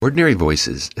Ordinary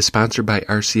Voices is sponsored by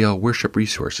RCL Worship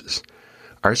Resources.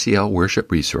 RCL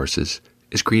Worship Resources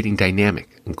is creating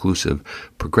dynamic, inclusive,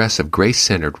 progressive,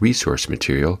 grace-centered resource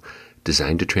material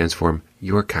designed to transform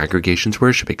your congregation's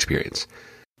worship experience.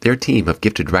 Their team of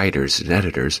gifted writers and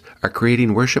editors are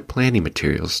creating worship planning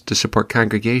materials to support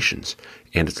congregations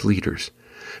and its leaders.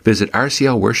 Visit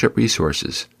RCL Worship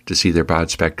Resources to see their broad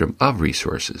spectrum of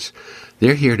resources.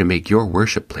 They're here to make your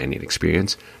worship planning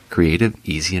experience creative,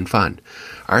 easy, and fun.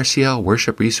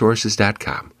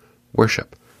 RCLWorshipResources.com.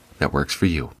 Worship that works for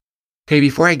you. Hey,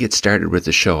 before I get started with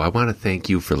the show, I want to thank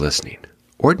you for listening.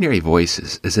 Ordinary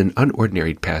Voices is an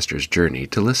unordinary pastor's journey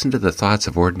to listen to the thoughts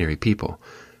of ordinary people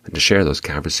and to share those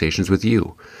conversations with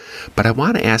you. But I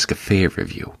want to ask a favor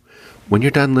of you. When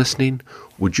you're done listening,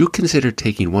 would you consider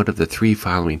taking one of the 3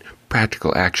 following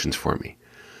practical actions for me?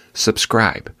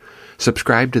 Subscribe.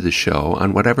 Subscribe to the show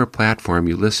on whatever platform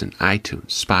you listen, iTunes,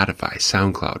 Spotify,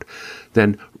 SoundCloud.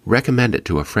 Then recommend it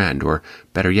to a friend, or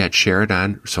better yet, share it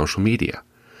on social media.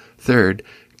 Third,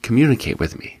 communicate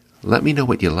with me. Let me know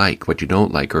what you like, what you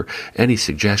don't like, or any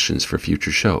suggestions for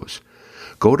future shows.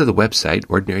 Go to the website,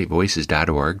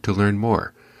 ordinaryvoices.org, to learn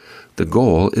more. The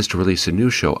goal is to release a new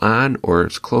show on or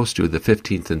as close to the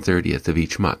 15th and 30th of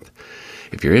each month.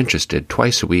 If you're interested,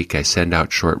 twice a week I send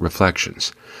out short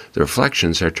reflections. The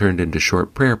reflections are turned into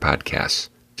short prayer podcasts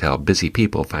to help busy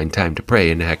people find time to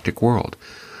pray in a hectic world.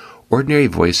 Ordinary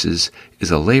Voices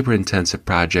is a labor-intensive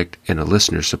project and a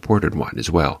listener-supported one as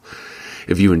well.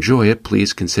 If you enjoy it,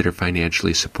 please consider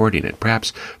financially supporting it,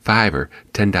 perhaps $5 or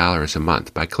 $10 a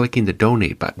month, by clicking the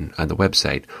donate button on the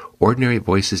website,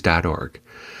 ordinaryvoices.org.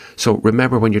 So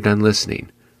remember, when you're done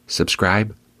listening,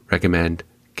 subscribe, recommend,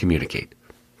 communicate.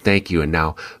 Thank you, and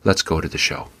now let's go to the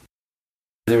show.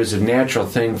 There was a natural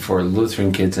thing for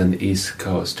Lutheran kids on the East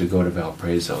Coast to go to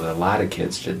Valparaiso. A lot of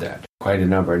kids did that, quite a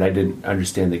number, and I didn't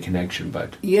understand the connection.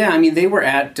 But yeah, I mean, they were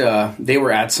at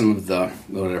some of the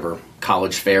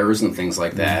college fairs and things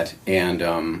like that, and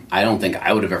I don't think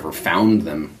I would have ever found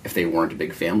them if they weren't a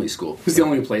big family school. It was the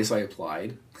only place I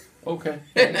applied. Okay.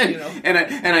 and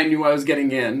I knew I was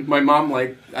getting in. My mom,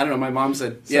 my mom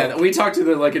said, yeah, we talked to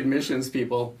the admissions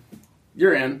people.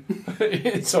 You're in.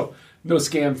 So, no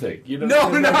scam thing. No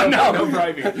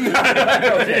bribing.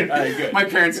 Okay, all right, good. My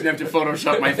parents didn't have to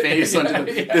Photoshop my face onto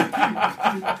the...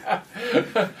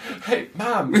 Hey,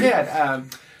 Mom, Dad,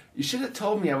 you should have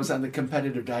told me I was on the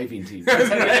competitive diving team. Would have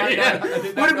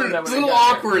been a little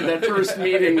awkward, that first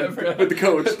meeting with the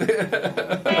coach.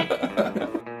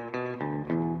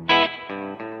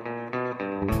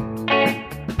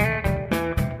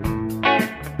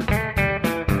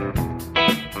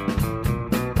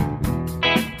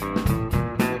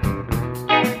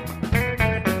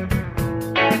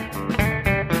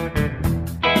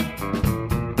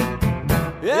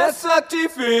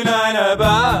 Tief in einer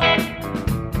Bar,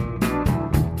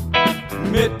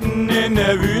 mitten in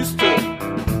der Wüste.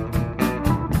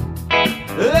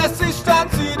 Lässig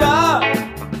stand sie da,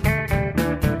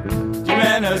 die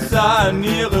Männer sahen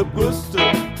ihre Brüste.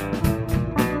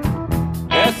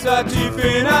 Es war tief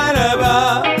in einer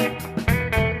Bar,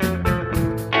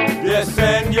 der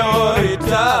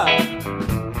Senorita.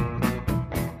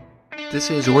 This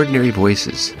is Ordinary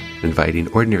Voices, inviting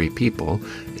ordinary people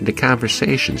into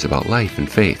conversations about life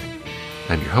and faith.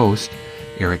 I'm your host,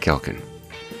 Eric Elkin.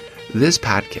 This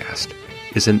podcast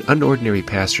is an unordinary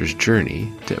pastor's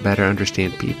journey to better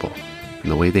understand people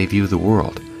and the way they view the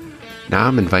world. Now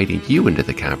I'm inviting you into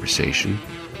the conversation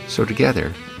so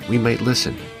together we might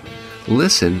listen.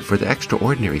 Listen for the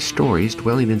extraordinary stories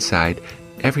dwelling inside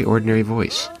every ordinary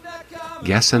voice.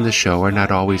 Guests on the show are not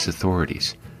always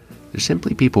authorities. They're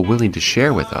simply people willing to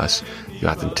share with us the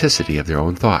authenticity of their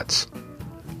own thoughts.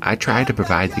 I try to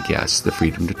provide the guests the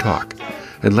freedom to talk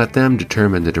and let them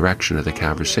determine the direction of the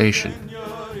conversation,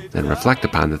 then reflect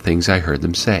upon the things I heard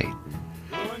them say.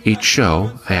 Each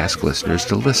show, I ask listeners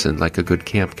to listen like a good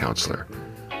camp counselor.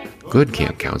 Good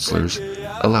camp counselors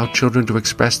allow children to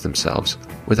express themselves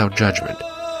without judgment.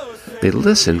 They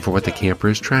listen for what the camper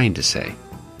is trying to say.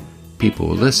 People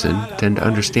who listen tend to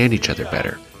understand each other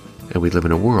better, and we live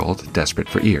in a world desperate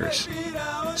for ears.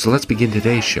 So let's begin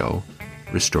today's show,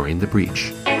 Restoring the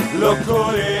Breach.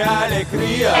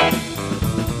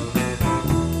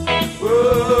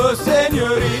 Oh,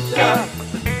 señorita,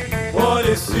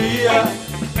 policía,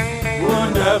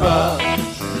 wunderbar.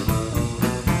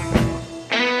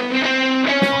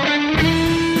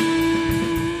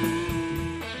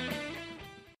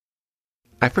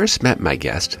 I first met my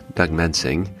guest, Doug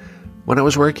Mensing, when I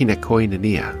was working at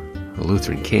Koinonia, a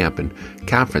Lutheran camp and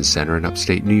conference center in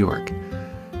upstate New York.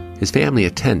 His family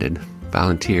attended,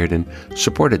 volunteered, and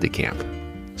supported the camp.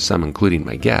 Some, including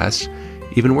my guests,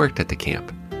 even worked at the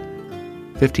camp.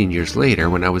 15 years later,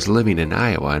 when I was living in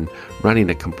Iowa and running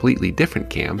a completely different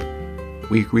camp,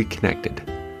 we reconnected.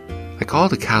 I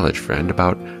called a college friend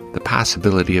about the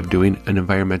possibility of doing an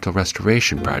environmental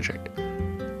restoration project.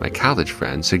 My college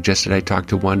friend suggested I talk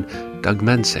to one Doug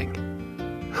Mensing.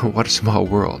 What a small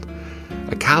world.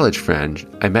 A college friend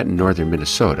I met in northern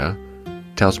Minnesota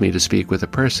tells me to speak with a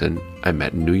person I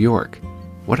met in New York.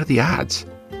 What are the odds?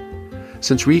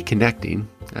 Since reconnecting,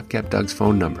 I've kept Doug's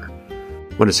phone number.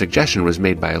 When a suggestion was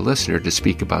made by a listener to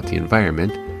speak about the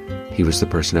environment, he was the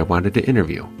person I wanted to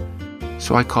interview.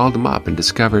 So I called him up and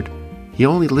discovered he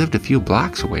only lived a few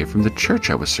blocks away from the church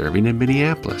I was serving in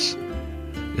Minneapolis.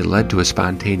 It led to a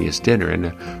spontaneous dinner and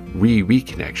a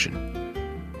reconnection.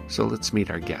 So let's meet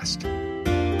our guest.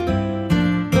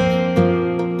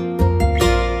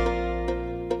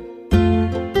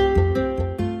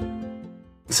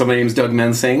 So my name is Doug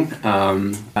Mensing.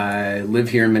 I live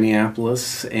here in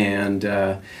Minneapolis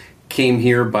and came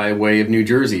here by way of New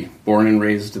Jersey, born and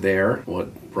raised there.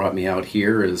 What brought me out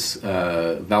here is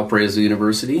Valparaiso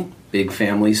University, big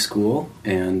family school,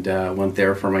 and went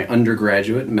there for my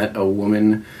undergraduate, met a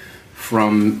woman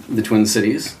from the Twin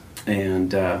Cities,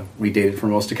 and we dated for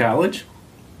most of college,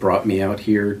 brought me out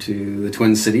here to the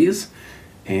Twin Cities,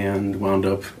 and wound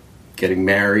up getting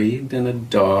married and a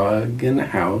dog and a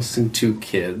house and 2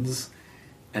 kids,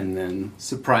 and then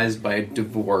surprised by a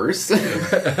divorce, which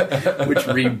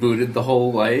rebooted the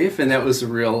whole life, and that was a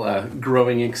real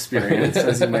growing experience,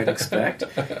 as you might expect.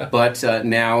 But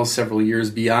now, several years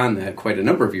beyond that, quite a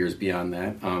number of years beyond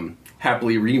that,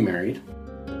 happily remarried.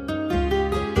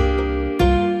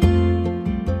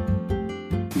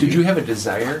 Did you have a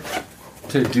desire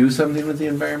to do something with the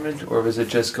environment, or was it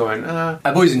just going,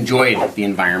 I've always enjoyed the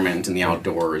environment and the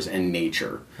outdoors and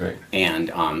nature, right? And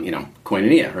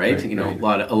Koinonia, right?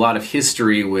 Right. A lot of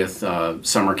history with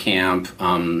summer camp,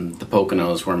 the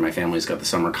Poconos, where my family's got the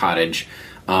summer cottage,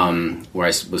 where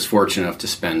I was fortunate enough to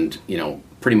spend,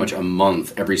 pretty much a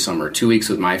month every summer, 2 weeks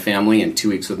with my family and 2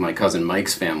 weeks with my cousin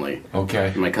Mike's family.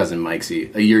 Okay. My cousin Mike's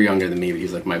a year younger than me, but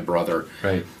he's like my brother.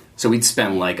 Right. So we'd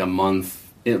spend like a month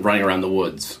running around the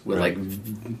woods with right. like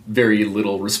very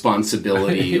little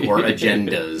responsibility or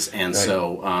agendas, and right.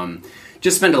 so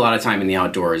just spend a lot of time in the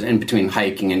outdoors, and between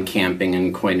hiking and camping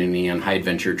and Koinonia and high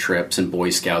adventure trips and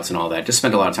Boy Scouts and all that, just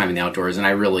spent a lot of time in the outdoors, and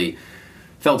I really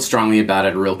felt strongly about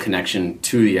it, a real connection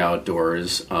to the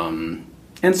outdoors, and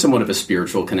somewhat of a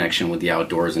spiritual connection with the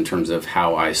outdoors in terms of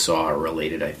how I saw it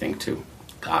related, I think, to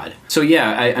God. So yeah,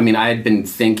 I had been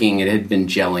thinking, it had been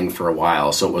gelling for a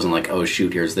while, so it wasn't like, oh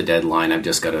shoot, here's the deadline, I've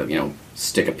just got to,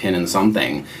 stick a pin in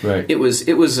something. Right. It was.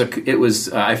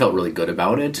 I felt really good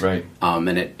about it. Right.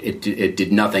 And it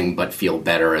did nothing but feel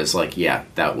better as like, yeah,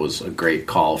 that was a great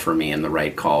call for me and the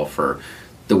right call for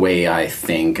the way I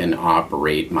think and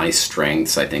operate. My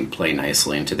strengths, I think, play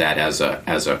nicely into that as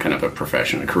a kind of a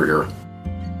profession, a career.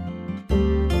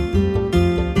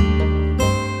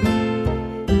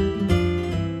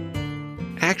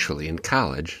 Actually, in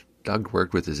college, Doug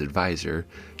worked with his advisor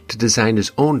to design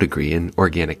his own degree in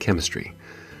organic chemistry.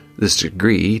 This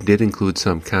degree did include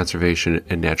some conservation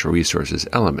and natural resources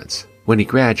elements. When he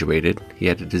graduated, he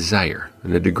had a desire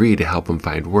and a degree to help him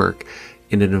find work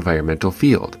in an environmental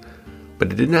field.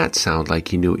 But it did not sound like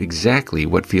he knew exactly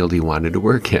what field he wanted to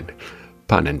work in.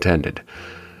 Pun intended.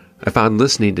 I found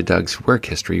listening to Doug's work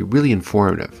history really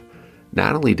informative.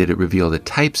 Not only did it reveal the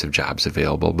types of jobs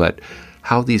available, but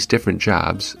how these different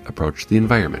jobs approach the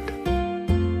environment.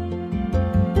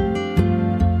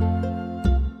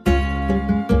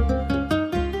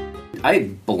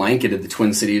 I blanketed the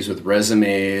Twin Cities with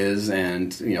resumes,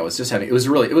 and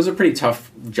it was a pretty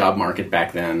tough job market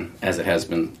back then, as it has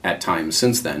been at times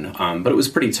since then. But it was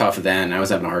pretty tough then. I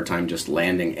was having a hard time just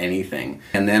landing anything.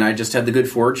 And then I just had the good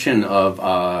fortune of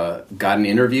got an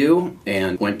interview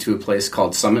and went to a place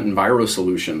called Summit Enviro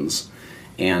Solutions.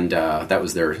 And that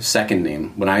was their second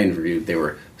name. When I interviewed, they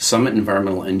were Summit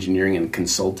Environmental Engineering and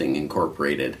Consulting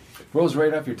Incorporated. Rolls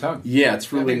right off your tongue. Yeah,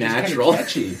 it's really natural. Kind of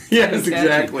catchy. Yes,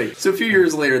 exactly. So a few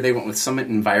years later, they went with Summit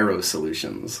Enviro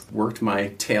Solutions. Worked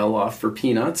my tail off for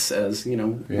peanuts, as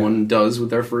one does with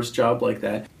their first job like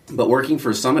that. But working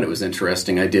for Summit, it was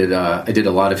interesting. I did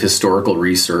a lot of historical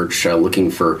research,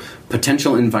 looking for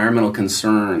potential environmental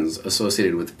concerns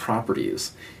associated with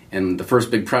properties. And the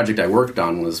first big project I worked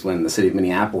on was when the city of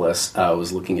Minneapolis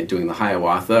was looking at doing the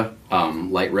Hiawatha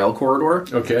light rail corridor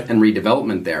and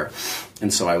redevelopment there.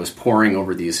 And so I was poring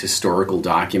over these historical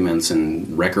documents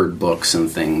and record books and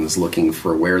things, looking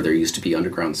for where there used to be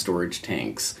underground storage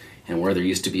tanks and where there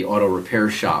used to be auto repair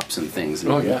shops and things.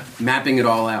 And Oh, yeah. mapping it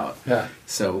all out. Yeah.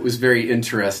 So it was very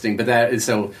interesting. But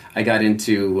so I got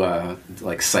into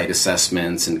like site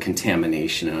assessments and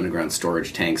contamination and underground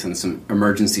storage tanks and some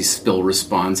emergency spill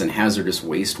response and hazardous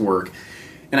waste work.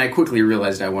 And I quickly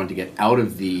realized I wanted to get out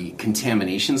of the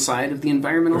contamination side of the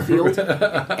environmental field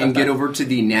and get over to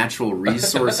the natural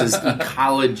resources,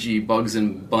 ecology, bugs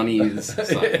and bunnies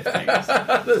side of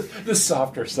things. The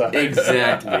softer side.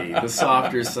 Exactly. The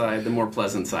softer side, the more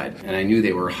pleasant side. And I knew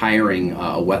they were hiring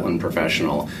a wetland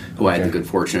professional who I had the good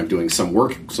fortune of doing some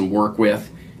work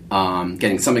with,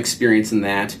 getting some experience in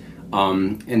that,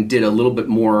 and did a little bit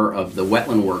more of the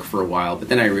wetland work for a while. But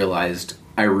then I realized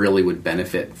I really would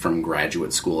benefit from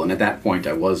graduate school. And at that point,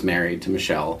 I was married to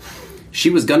Michelle. She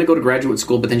was going to go to graduate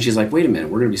school, but then she's like, wait a minute,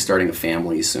 we're going to be starting a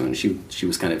family soon. She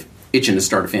was kind of itching to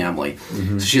start a family.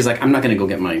 Mm-hmm. So she's like, I'm not going to go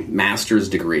get my master's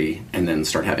degree and then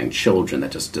start having children.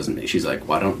 That just doesn't make... She's like,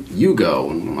 why don't you go?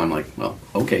 And I'm like, well,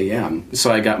 okay, yeah.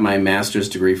 So I got my master's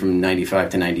degree from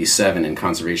 95 to 97 in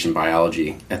conservation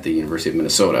biology at the University of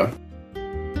Minnesota.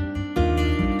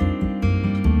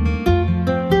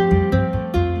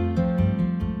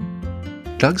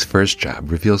 Doug's first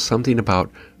job reveals something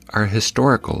about our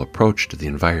historical approach to the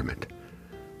environment.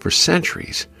 For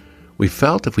centuries, we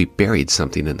felt if we buried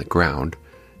something in the ground,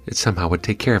 it somehow would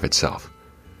take care of itself.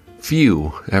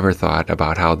 Few ever thought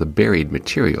about how the buried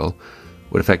material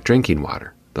would affect drinking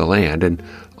water, the land, and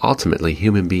ultimately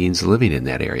human beings living in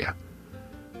that area.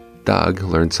 Doug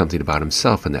learned something about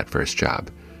himself in that first job.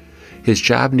 His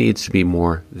job needs to be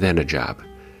more than a job,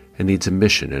 and needs a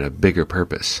mission and a bigger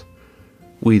purpose.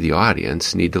 We, the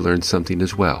audience, need to learn something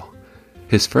as well.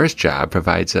 His first job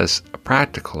provides us a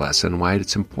practical lesson why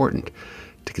it's important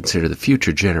to consider the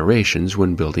future generations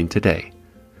when building today.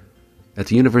 At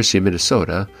the University of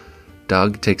Minnesota,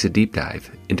 Doug takes a deep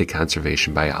dive into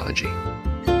conservation biology.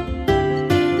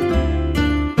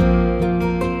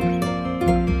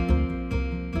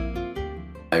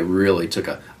 I really took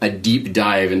a deep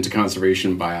dive into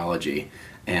conservation biology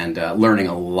and learning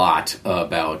a lot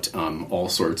about all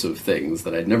sorts of things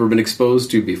that I'd never been exposed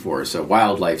to before. So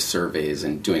wildlife surveys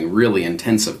and doing really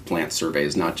intensive plant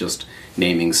surveys, not just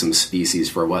naming some species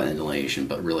for wetland delineation,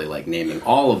 but really like naming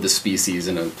all of the species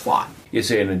in a plot. You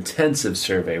say an intensive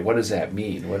survey. What does that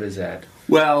mean? What is that?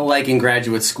 Well, like in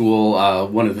graduate school,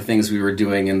 one of the things we were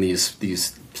doing in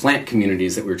these plant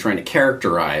communities that we were trying to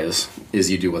characterize is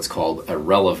you do what's called a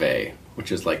releve,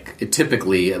 which is like, it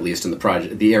typically, at least in the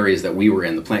project, the areas that we were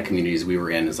in, the plant communities we were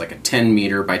in, is like a 10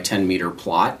 meter by 10 meter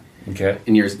plot. Okay.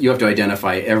 And you have to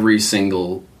identify every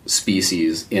single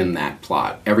species in that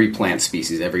plot. Every plant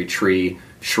species, every tree,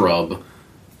 shrub,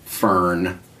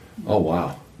 fern. Oh,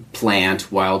 wow.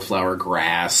 Plant, wildflower,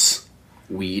 grass,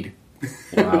 weed.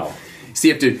 Wow. So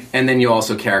you have to, and then you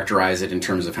also characterize it in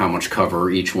terms of how much cover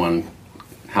of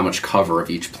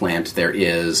each plant there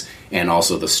is, and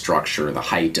also the structure, the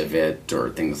height of it, or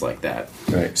things like that.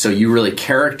 Right. So you really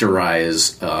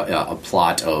characterize a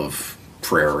plot of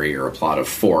prairie or a plot of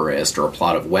forest or a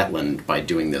plot of wetland by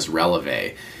doing this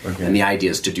releve. Okay. And the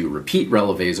idea is to do repeat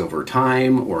releves over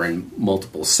time or in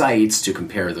multiple sites to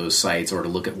compare those sites, or to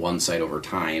look at one site over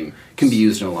time. Can be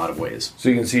used in a lot of ways. So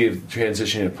you can see the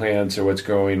transition of plants, or what's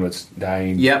growing, what's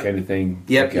dying, kind of thing?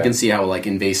 Yep, Okay. You can see how like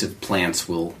invasive plants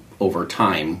will, over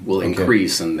time, will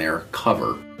increase in their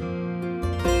cover.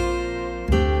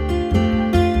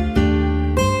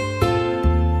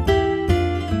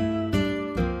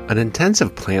 An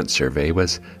intensive plant survey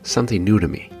was something new to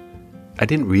me. I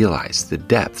didn't realize the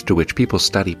depth to which people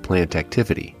study plant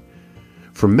activity.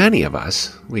 For many of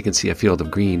us, we can see a field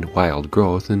of green, wild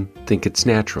growth and think it's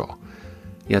natural.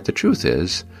 Yet the truth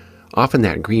is, often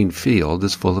that green field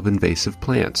is full of invasive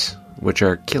plants, which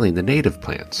are killing the native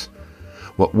plants.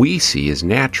 What we see as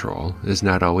natural is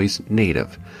not always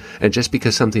native, and just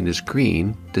because something is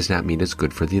green does not mean it's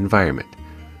good for the environment.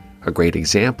 A great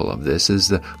example of this is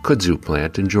the kudzu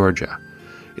plant in Georgia.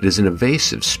 It is an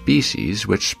invasive species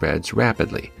which spreads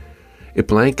rapidly. It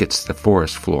blankets the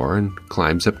forest floor and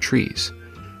climbs up trees.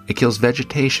 It kills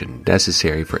vegetation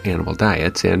necessary for animal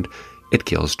diets, and it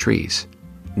kills trees.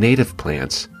 Native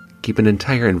plants keep an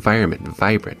entire environment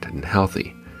vibrant and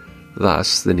healthy.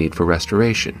 Thus, the need for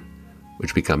restoration,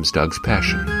 which becomes Doug's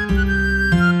passion.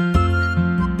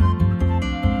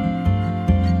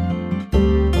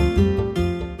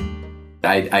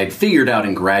 I'd figured out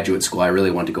in graduate school I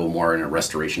really wanted to go more in a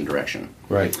restoration direction.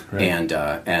 Right. And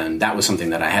that was something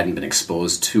that I hadn't been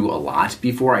exposed to a lot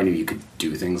before. I knew you could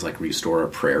do things like restore a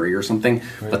prairie or something,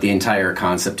 but the entire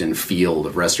concept and field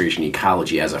of restoration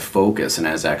ecology as a focus and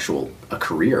as a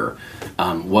career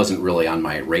wasn't really on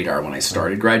my radar when I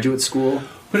started graduate school.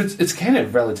 But it's kind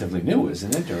of relatively new,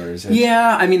 isn't it? Or is it?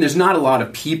 Yeah, I mean, there's not a lot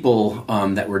of people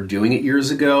that were doing it years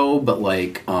ago, but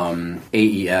like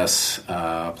AES,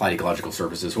 Applied Ecological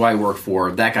Services, who I work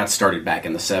for, that got started back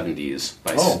in the 70s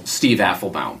by Steve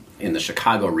Affelbaum in the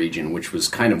Chicago region, which was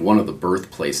kind of one of the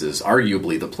birthplaces,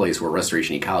 arguably the place where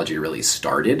restoration ecology really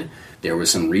started. There was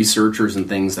some researchers and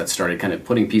things that started kind of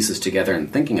putting pieces together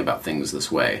and thinking about things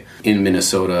this way. In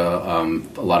Minnesota,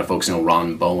 a lot of folks know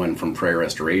Ron Bowen from Prairie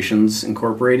Restorations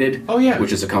Incorporated,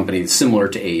 which is a company similar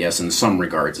to AES in some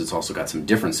regards. It's also got some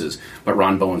differences, but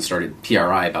Ron Bowen started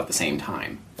PRI about the same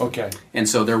time. Okay. And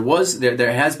so there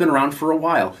has been around for a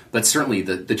while, but certainly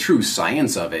the true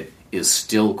science of it is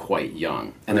still quite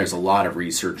young, and there's a lot of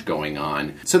research going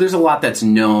on. So there's a lot that's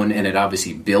known, and it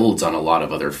obviously builds on a lot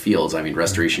of other fields. I mean,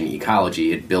 restoration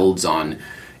ecology, it builds on,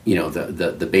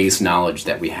 the base knowledge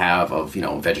that we have of,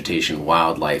 vegetation,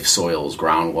 wildlife, soils,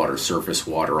 groundwater, surface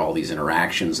water, all these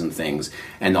interactions and things,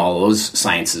 and all those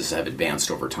sciences have advanced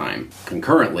over time.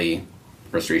 Concurrently,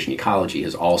 restoration ecology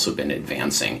has also been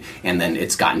advancing, and then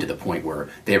it's gotten to the point where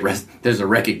there's a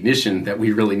recognition that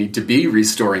we really need to be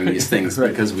restoring these things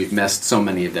because we've messed so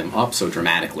many of them up so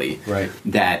dramatically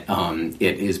that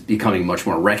it is becoming much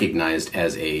more recognized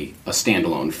as a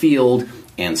standalone field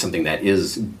and something that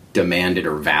is demanded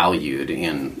or valued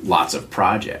in lots of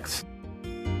projects.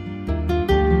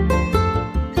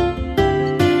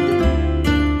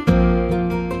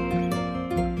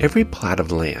 Every plot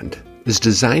of land is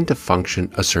designed to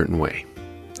function a certain way.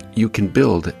 You can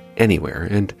build anywhere,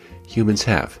 and humans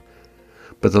have.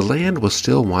 But the land will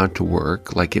still want to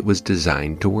work like it was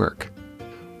designed to work.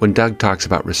 When Doug talks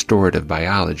about restorative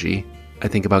biology, I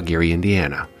think about Gary,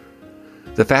 Indiana.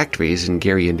 The factories in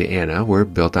Gary, Indiana were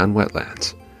built on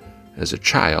wetlands. As a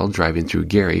child, driving through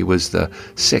Gary was the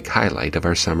sick highlight of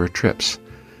our summer trips.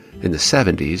 In the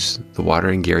 70s, the water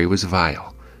in Gary was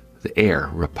vile, the air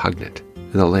repugnant,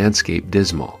 and the landscape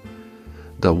dismal.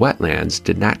 The wetlands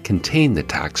did not contain the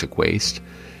toxic waste.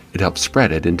 It helped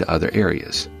spread it into other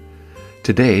areas.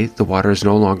 Today, the water is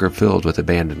no longer filled with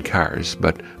abandoned cars,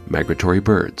 but migratory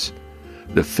birds.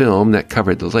 The film that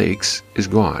covered the lakes is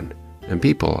gone, and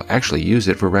people actually use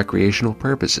it for recreational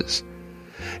purposes.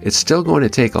 It's still going to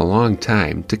take a long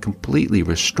time to completely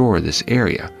restore this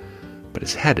area, but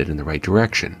it's headed in the right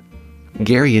direction.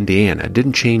 Gary, Indiana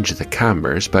didn't change the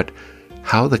commerce, but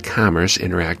how the commerce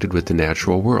interacted with the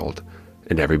natural world,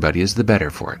 and everybody is the better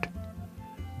for it.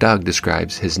 Doug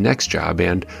describes his next job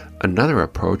and another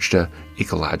approach to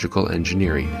ecological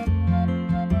engineering.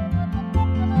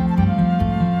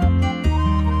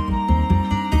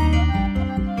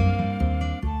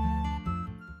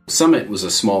 Summit was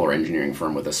a smaller engineering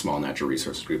firm with a small natural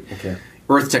resources group. Okay.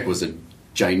 EarthTech was a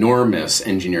ginormous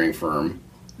engineering firm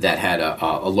that had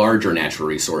a larger natural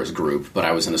resource group, but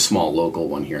I was in a small local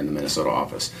one here in the Minnesota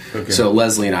office. Okay. So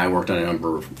Leslie and I worked on a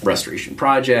number of restoration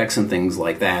projects and things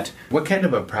like that. What kind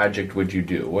of a project would you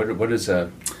do? What is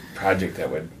a project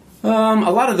that would... A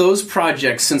lot of those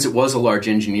projects, since it was a large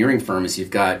engineering firm, is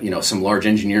you've got, some large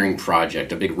engineering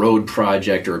project, a big road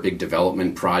project or a big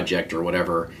development project or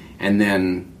whatever, and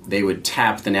then they would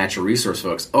tap the natural resource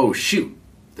folks. Oh, shoot.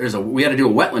 We had to do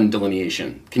a wetland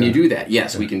delineation. Can you do that?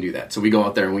 Yes, we can do that. So we go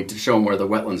out there and we show them where the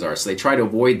wetlands are. So they try to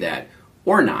avoid that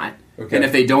or not. Okay. And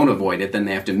if they don't avoid it, then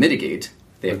they have to mitigate.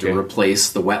 They have to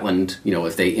replace the wetland.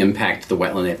 If they impact the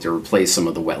wetland, they have to replace some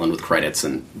of the wetland with credits,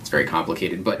 and it's very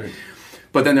complicated.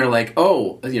 But then they're like,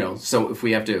 so if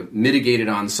we have to mitigate it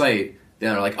on site,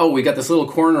 they're like, we got this little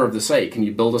corner of the site. Can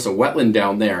you build us a wetland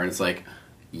down there? And it's like,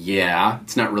 yeah,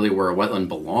 it's not really where a wetland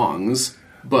belongs.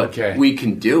 But we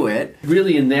can do it.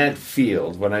 Really, in that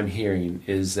field, what I'm hearing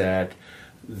is that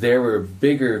there were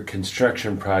bigger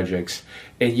construction projects,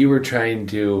 and you were trying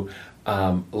to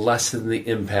lessen the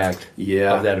impact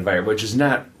of that environment, which is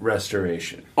not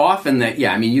restoration.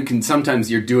 Often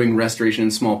sometimes you're doing restoration in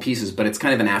small pieces, but it's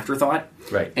kind of an afterthought.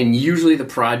 Right. And usually the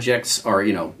projects are,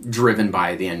 driven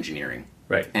by the engineering.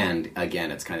 Right. And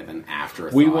again, it's kind of an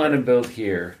afterthought. We want to build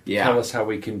here. Yeah. Tell us how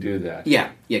we can do that.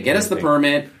 Yeah. Get us the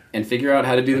permit and figure out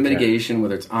how to do the mitigation,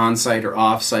 whether it's on-site or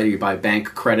off-site, or you buy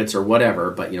bank credits or whatever.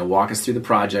 But, walk us through the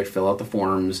project, fill out the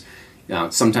forms.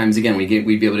 Sometimes, again, we'd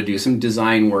be able to do some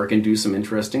design work and do some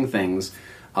interesting things.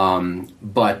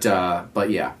 But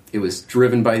it was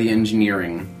driven by the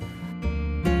engineering.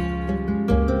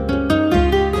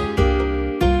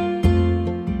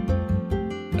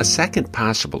 A second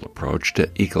possible approach to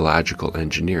ecological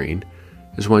engineering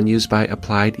is one used by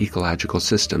Applied Ecological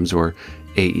Systems, or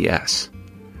AES.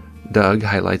 Doug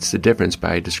highlights the difference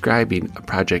by describing a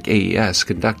project AES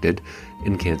conducted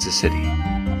in Kansas City.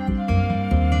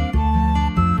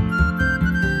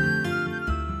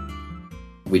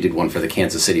 We did one for the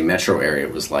Kansas City metro area.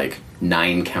 It was like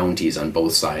 9 counties on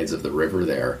both sides of the river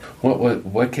there.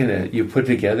 What can you put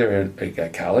together an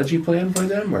ecology plan for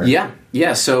them? Or?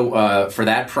 Yeah. So for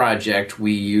that project,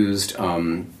 we used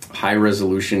high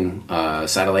resolution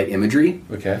satellite imagery.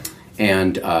 Okay.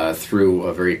 And through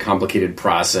a very complicated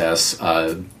process,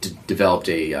 developed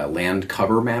a land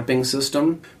cover mapping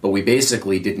system. But we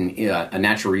basically did a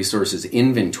natural resources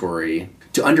inventory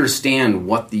to understand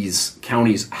what these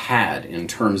counties had in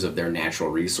terms of their natural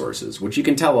resources, which you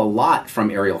can tell a lot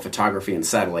from aerial photography and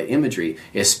satellite imagery,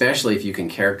 especially if you can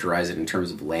characterize it in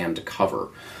terms of land cover.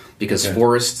 Because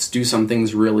forests do some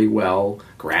things really well,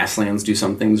 grasslands do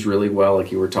some things really well,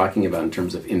 like you were talking about in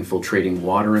terms of infiltrating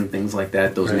water and things like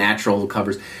that, those natural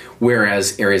covers.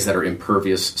 Whereas areas that are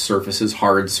impervious surfaces,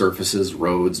 hard surfaces,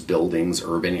 roads, buildings,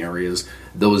 urban areas,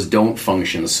 those don't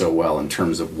function so well in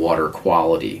terms of water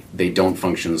quality. They don't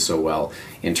function so well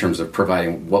in terms of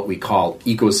providing what we call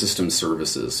ecosystem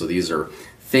services. So these are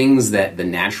things that the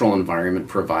natural environment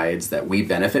provides that we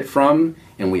benefit from,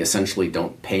 and we essentially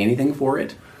don't pay anything for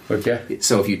it. Okay.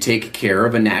 So if you take care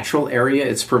of a natural area,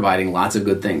 it's providing lots of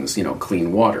good things,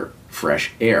 clean water,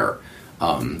 fresh air,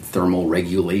 thermal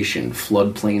regulation,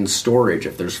 floodplain storage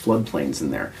if there's floodplains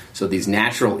in there. So these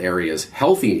natural areas,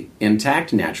 healthy,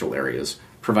 intact natural areas,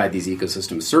 provide these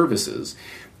ecosystem services.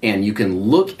 And you can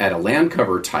look at a land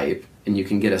cover type and you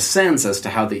can get a sense as to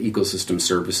how the ecosystem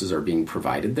services are being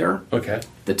provided there. Okay.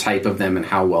 The type of them and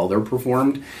how well they're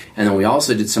performed. And then we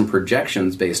also did some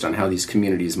projections based on how these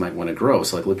communities might want to grow.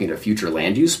 So like looking at a future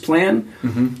land use plan.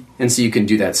 Mm-hmm. And so you can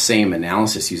do that same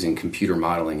analysis using computer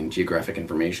modeling and geographic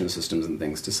information systems and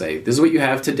things to say, this is what you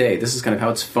have today. This is kind of how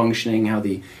it's functioning, how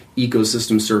the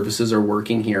ecosystem services are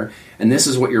working here. And this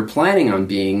is what you're planning on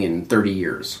being in 30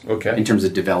 years. Okay. In terms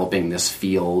of developing this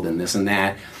field and this and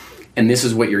that. And this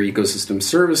is what your ecosystem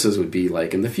services would be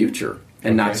like in the future.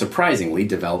 And not surprisingly,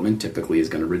 development typically is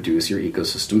going to reduce your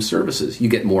ecosystem services. You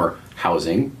get more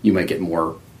housing. You might get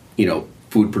more,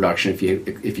 food production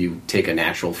if you take a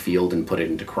natural field and put it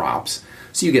into crops.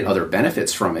 So you get other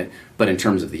benefits from it. But in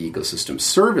terms of the ecosystem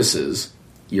services,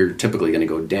 you're typically going to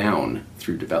go down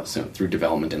through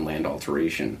development and land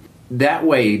alteration. That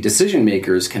way, decision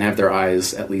makers can have their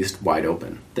eyes at least wide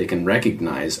open. They can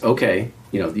recognize,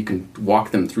 you can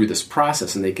walk them through this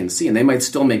process and they can see, and they might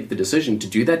still make the decision to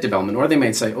do that development, or they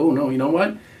might say, oh no, you know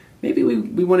what? Maybe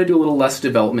we want to do a little less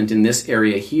development in this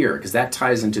area here because that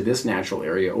ties into this natural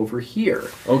area over here.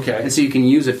 Okay. And so you can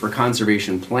use it for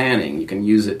conservation planning. You can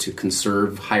use it to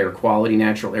conserve higher quality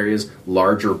natural areas,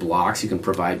 larger blocks. You can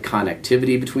provide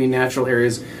connectivity between natural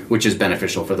areas, which is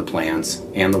beneficial for the plants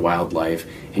and the wildlife.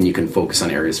 And you can focus on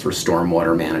areas for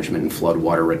stormwater management and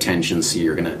floodwater retention, so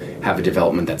you're going to have a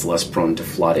development that's less prone to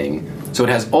flooding. So it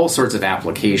has all sorts of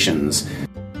applications.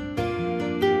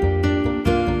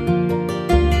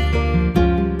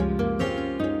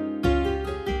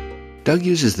 Doug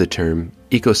uses the term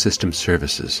ecosystem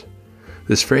services.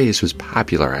 This phrase was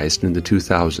popularized in the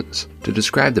 2000s to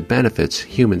describe the benefits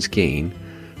humans gain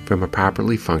from a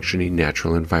properly functioning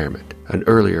natural environment. An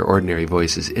earlier Ordinary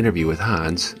Voices interview with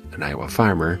Hans, an Iowa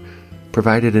farmer,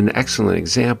 provided an excellent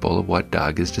example of what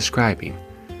Doug is describing.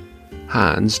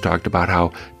 Hans talked about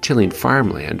how tilling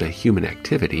farmland, a human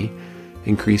activity,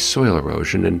 increased soil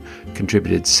erosion and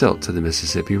contributed silt to the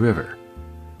Mississippi River.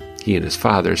 He and his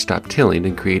father stopped tilling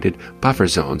and created buffer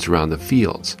zones around the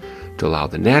fields to allow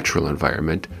the natural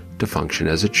environment to function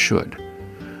as it should.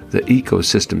 The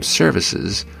ecosystem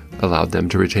services allowed them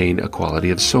to retain a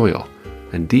quality of soil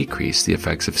and decrease the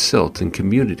effects of silt in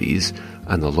communities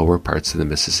on the lower parts of the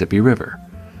Mississippi River.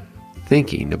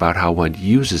 Thinking about how one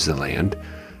uses the land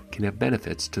can have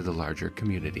benefits to the larger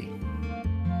community.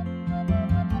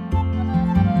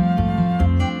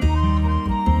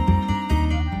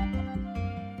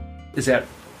 Is that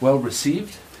well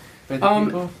received by the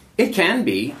people? It can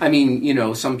be. I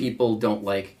mean, some people don't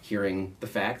like hearing the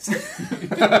facts,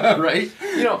 right?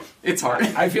 It's hard.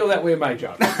 I feel that way in my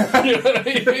job. There you go.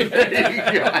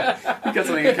 You got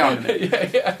something in common there.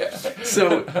 Yeah.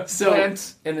 So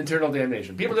Plants and internal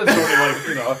damnation. People just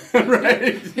don't like,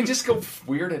 right? They just go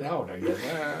weirded out, I guess.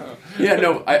 Yeah,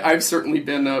 no, I've certainly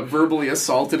been verbally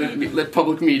assaulted at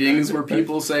public meetings where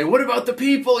people say, "What about the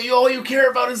people? All you care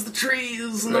about is the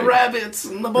trees and the rabbits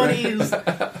and the bunnies."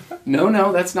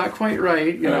 No, that's not quite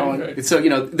right. Right. So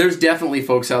there's definitely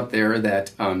folks out there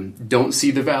that don't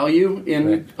see the value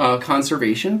in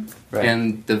conservation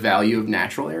and the value of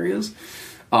natural areas.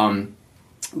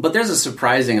 But there's a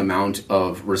surprising amount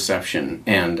of reception,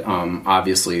 and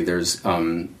obviously there's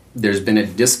been a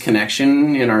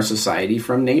disconnection in our society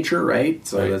from nature, right?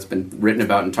 So that's been written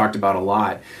about and talked about a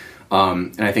lot.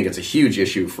 And I think it's a huge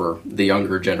issue for the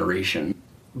younger generation.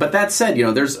 But that said,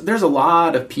 there's a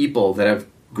lot of people that have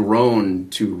grown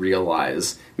to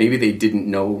realize, maybe they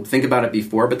didn't think about it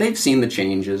before, but they've seen the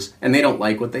changes and they don't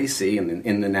like what they see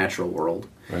in the natural world.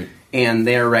 Right. And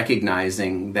they're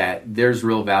recognizing that there's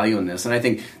real value in this. And I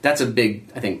think that's a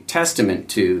big, testament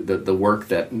to the work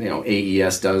that,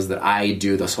 AES does, that I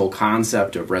do, this whole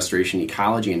concept of restoration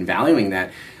ecology and valuing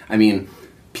that. I mean,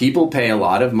 people pay a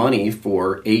lot of money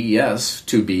for AES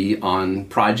to be on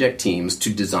project teams,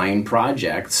 to design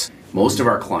projects. Most of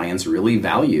our clients really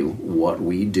value what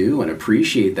we do and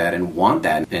appreciate that and want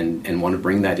that and want to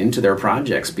bring that into their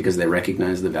projects because they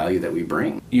recognize the value that we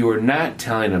bring. You are not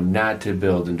telling them not to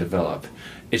build and develop.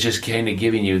 It's just kind of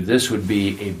giving you, this would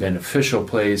be a beneficial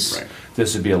place, right.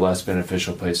 This would be a less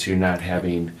beneficial place. So you're not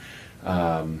having,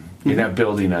 you're not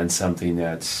building on something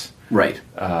that's right.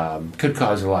 Could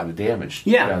cause a lot of damage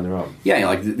down the road.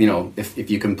 Yeah, if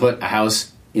you can put a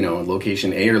house, in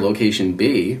location A or location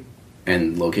B,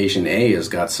 and location A has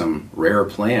got some rare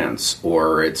plants,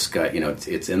 or it's got,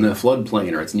 it's in the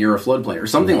floodplain, or it's near a floodplain, or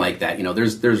something like that.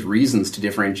 There's reasons to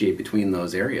differentiate between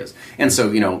those areas. And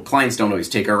so, clients don't always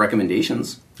take our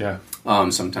recommendations. Yeah.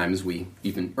 Sometimes we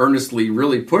even earnestly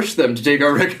really push them to take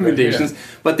our recommendations. Yeah.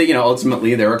 But they,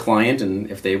 ultimately they're a client, and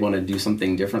if they want to do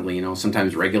something differently,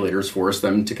 sometimes regulators force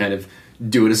them to kind of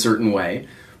do it a certain way.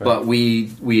 Right. But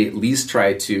we at least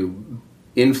try to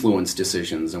influence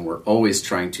decisions, and we're always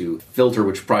trying to filter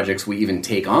which projects we even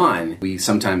take on. We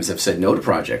sometimes have said no to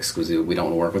projects because we don't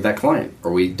want to work with that client,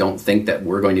 or we don't think that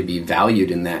we're going to be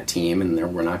valued in that team, and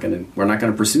we're not going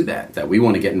to pursue that. That we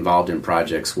want to get involved in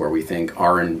projects where we think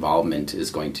our involvement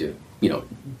is going to,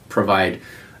 provide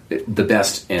the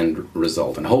best end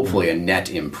result, and hopefully a net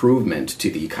improvement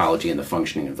to the ecology and the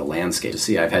functioning of the landscape.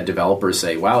 I've had developers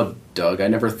say, "Wow, Doug, I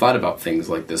never thought about things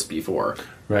like this before."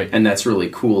 Right. And that's really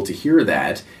cool to hear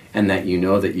that, and that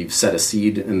that you've set a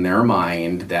seed in their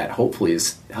mind that hopefully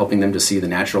is helping them to see the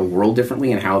natural world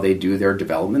differently and how they do their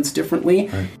developments differently.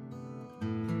 Right.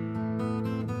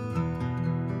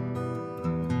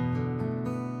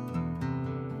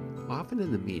 Often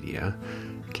in the media,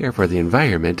 care for the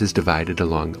environment is divided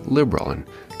along liberal and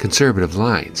conservative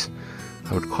lines.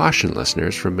 I would caution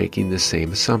listeners from making the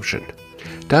same assumption.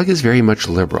 Doug is very much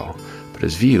liberal, but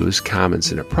his views,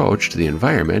 comments, and approach to the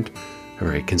environment are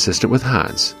very consistent with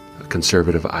Hans, a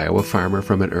conservative Iowa farmer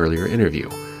from an earlier interview.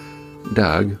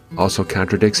 Doug also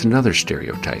contradicts another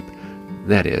stereotype.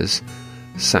 That is,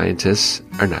 scientists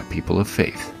are not people of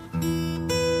faith.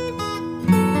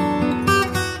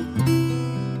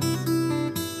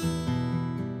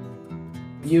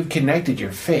 You've connected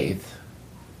your faith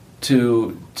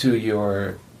to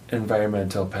your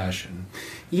environmental passion.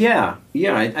 Yeah,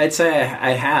 I'd say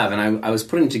I have, and I was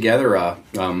putting together a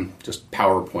just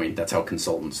PowerPoint. That's how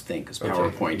consultants think, is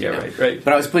PowerPoint. Okay. Yeah, right.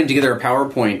 But I was putting together a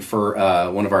PowerPoint for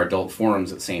one of our adult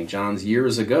forums at St. John's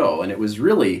years ago, and it was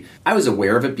really, I was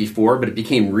aware of it before, but it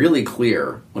became really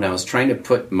clear when I was trying to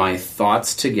put my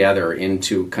thoughts together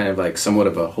into kind of like somewhat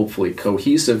of a hopefully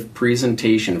cohesive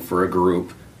presentation for a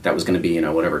group that was going to be,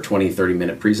 20,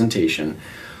 30-minute presentation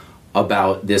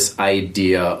about this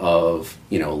idea of,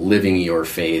 living your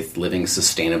faith, living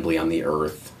sustainably on the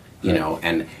earth,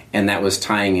 and that was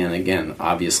tying in, again,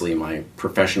 obviously my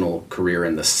professional career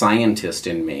and the scientist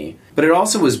in me, but it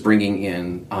also was bringing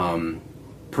in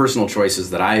personal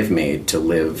choices that I've made to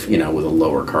live, with a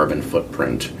lower carbon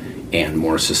footprint and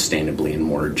more sustainably and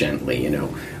more gently,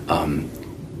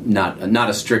 not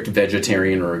a strict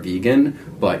vegetarian or a vegan,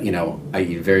 but I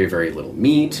eat very, very little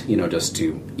meat, just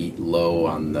to eat low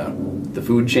on the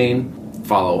food chain.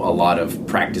 Follow a lot of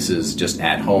practices just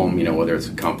at home, whether it's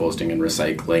composting and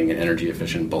recycling and energy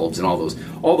efficient bulbs and all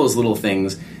those little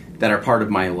things that are part of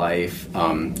my life.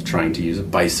 Trying to use a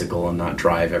bicycle and not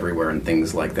drive everywhere and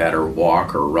things like that, or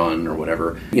walk or run or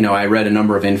whatever. I read a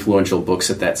number of influential books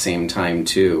at that same time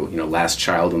too. Last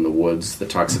Child in the Woods, that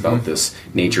talks about this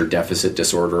nature deficit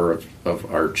disorder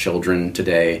of our children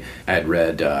today. I had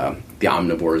read The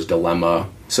Omnivore's Dilemma.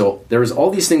 So there was all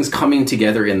these things coming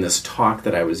together in this talk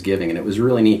that I was giving, and it was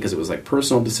really neat because it was like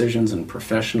personal decisions and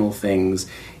professional things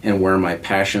and where my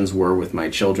passions were with my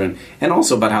children, and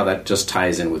also about how that just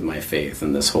ties in with my faith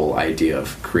and this whole idea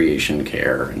of creation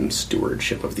care and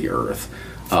stewardship of the earth,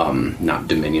 not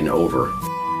dominion over.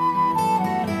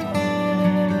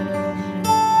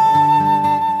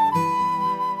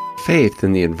 Faith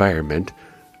and the environment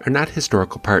are not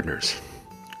historical partners.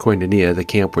 Koinonia, the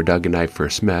camp where Doug and I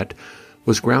first met,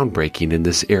 was groundbreaking in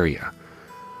this area.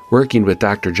 Working with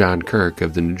Dr. John Kirk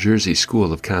of the New Jersey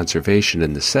School of Conservation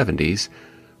in the 70s,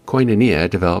 Koinonia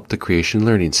developed the Creation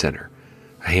Learning Center,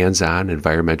 a hands-on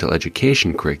environmental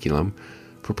education curriculum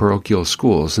for parochial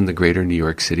schools in the greater New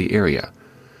York City area.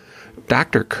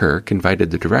 Dr. Kirk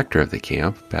invited the director of the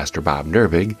camp, Pastor Bob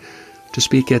Nervig, to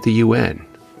speak at the UN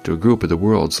to a group of the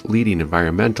world's leading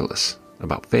environmentalists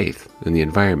about faith and the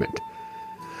environment.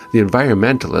 The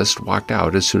environmentalist walked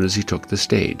out as soon as he took the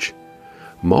stage,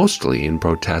 mostly in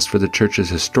protest for the church's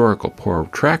historical poor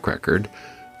track record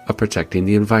of protecting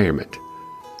the environment,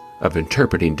 of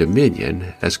interpreting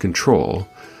dominion as control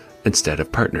instead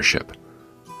of partnership.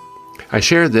 I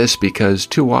share this because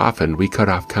too often we cut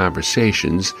off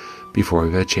conversations before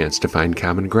we've had a chance to find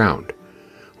common ground.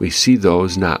 We see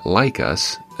those not like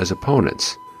us as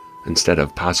opponents, instead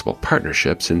of possible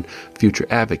partnerships and future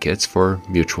advocates for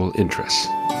mutual interests.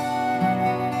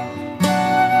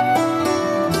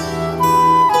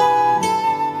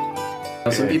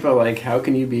 Some people are like, how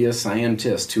can you be a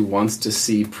scientist who wants to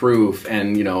see proof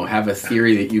and, have a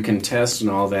theory that you can test and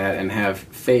all that and have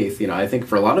faith? I think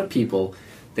for a lot of people,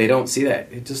 they don't see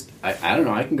that. It just, I don't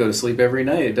know, I can go to sleep every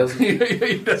night.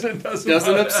 It doesn't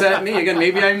upset me. Again,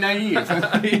 maybe I'm naive.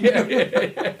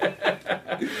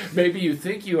 Maybe you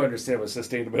think you understand what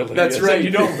sustainability That's is. right. And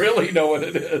you don't really know what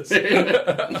it is.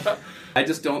 I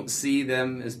just don't see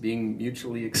them as being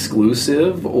mutually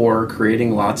exclusive or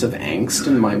creating lots of angst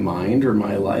in my mind or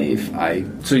my life.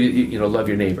 So you love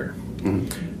your neighbor,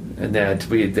 mm-hmm. and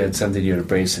that's something you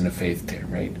embrace in a faith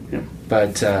term, right? Yeah.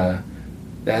 But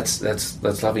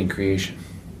that's loving creation.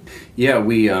 Yeah,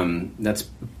 we that's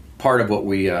part of what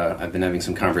we. I've been having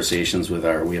some conversations with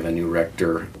we have a new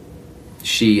rector.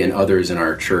 She and others in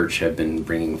our church have been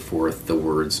bringing forth the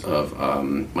words of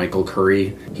Michael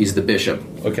Curry. He's the bishop,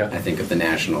 I think, of the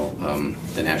National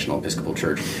Episcopal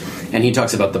Church. And he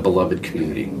talks about the beloved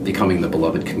community, becoming the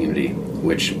beloved community,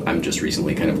 which I'm just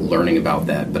recently kind of learning about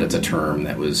that. But it's a term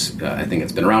that was, I think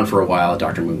it's been around for a while.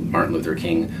 Dr. Martin Luther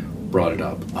King brought it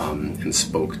up and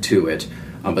spoke to it.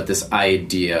 But this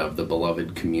idea of the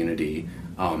beloved community,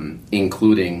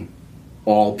 including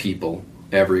all people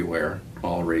everywhere,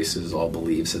 all races, all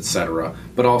beliefs, etc.,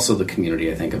 but also the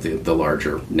community, I think, of the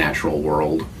larger natural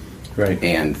world, right?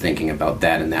 And thinking about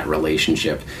that and that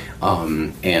relationship.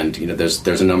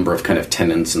 There's a number of kind of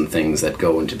tenets and things that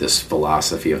go into this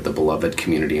philosophy of the beloved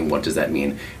community, and what does that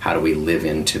mean? How do we live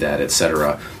into that,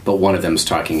 etc.? But one of them's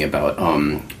talking about,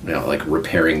 like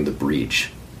repairing the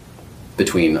breach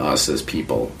between us as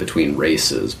people, between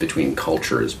races, between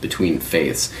cultures, between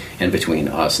faiths, and between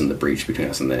us and the breach between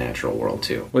us and the natural world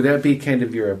too. Would that be kind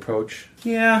of your approach?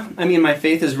 Yeah, I mean, my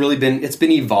faith has really been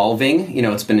evolving.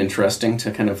 It's been interesting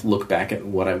to kind of look back at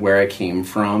where I came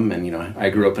from. And, I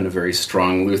grew up in a very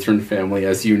strong Lutheran family,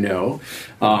 as you know.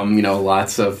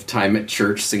 Lots of time at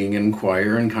church singing in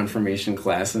choir and confirmation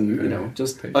class and,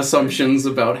 just assumptions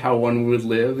about how one would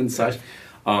live and such.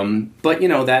 But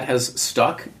that has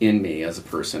stuck in me as a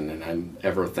person, and I'm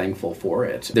ever thankful for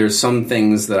it. There's some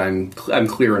things that I'm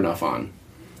clear enough on,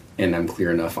 and I'm clear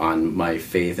enough on my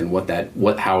faith and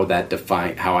how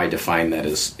I define that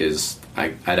is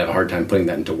I'd have a hard time putting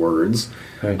that into words.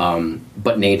 Right.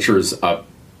 But nature's a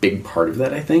big part of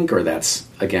that, I think, or that's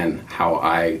again how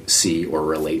I see or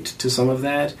relate to some of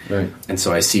that. Right. And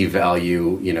so I see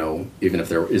value, even if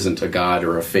there isn't a God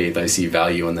or a faith, I see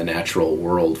value in the natural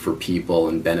world for people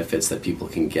and benefits that people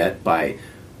can get by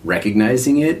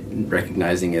recognizing its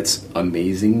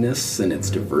amazingness and its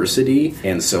diversity.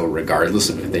 And so regardless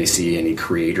of if they see any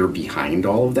creator behind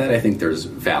all of that, I think there's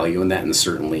value in that, and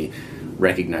certainly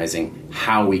recognizing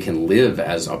how we can live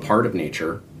as a part of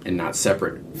nature and not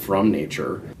separate from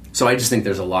nature. So I just think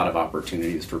there's a lot of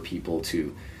opportunities for people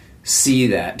to see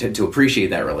that, to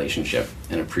appreciate that relationship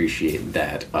and appreciate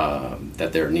that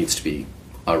that there needs to be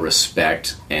a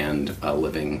respect and a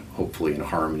living, hopefully, in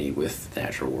harmony with the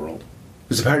natural world.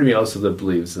 There's a part of me also that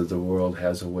believes that the world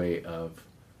has a way of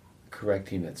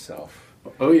correcting itself.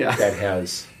 Oh, yeah. That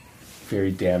has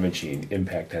very damaging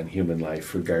impact on human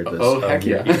life, regardless of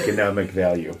the economic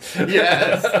value.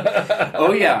 Yes.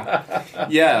 Oh yeah.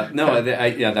 Yeah. No.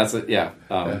 That's it. Yeah.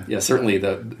 Certainly,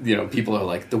 people are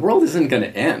like, the world isn't going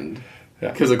to end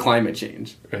because of climate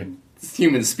change. Right.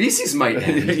 Human species might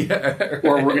end,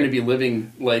 or we're going to be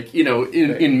living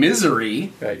in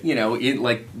misery. Right.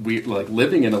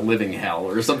 Living in a living hell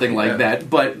or something like that.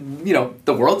 But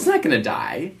the world's not going to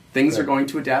die. Things are going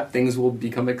to adapt. Things will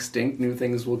become extinct. New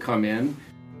things will come in.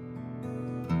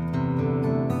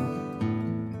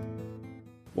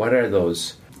 What are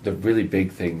the really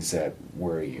big things that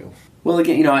worry you? Well,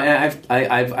 again,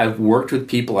 I've worked with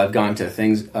people. I've gone to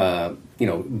things,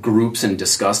 groups and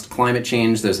discussed climate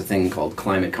change. There's a thing called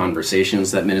Climate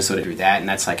Conversations that Minnesota do that, and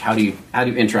that's like how do you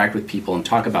interact with people and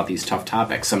talk about these tough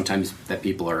topics? Sometimes that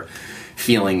people are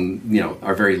feeling,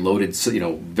 are very loaded,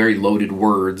 very loaded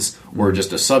words, or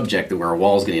just a subject where a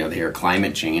wall's going to, they hear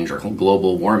climate change or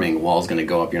global warming, a wall's going to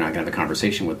go up, you're not going to have a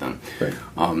conversation with them. Right.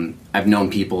 I've known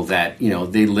people that,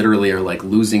 they literally are like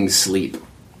losing sleep.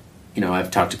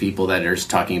 I've talked to people that are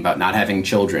talking about not having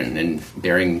children and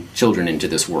bearing children into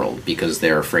this world because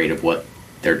they're afraid of what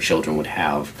their children would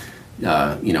have,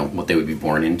 what they would be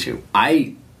born into.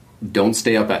 I don't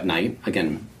stay up at night.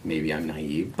 Again, maybe I'm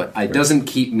naive, but it doesn't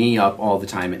keep me up all the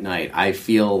time at night. I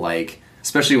feel like,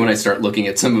 especially when I start looking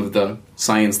at some of the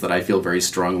science that I feel very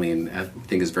strongly and I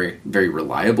think is very, very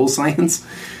reliable science,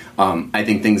 I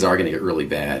think things are going to get really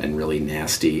bad and really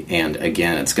nasty. And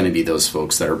again, it's going to be those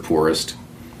folks that are poorest,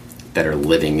 that are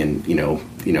living in,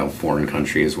 foreign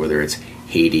countries, whether it's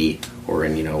Haiti or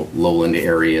in, lowland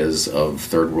areas of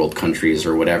third world countries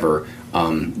or whatever,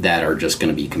 that are just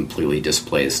going to be completely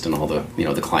displaced, and all the,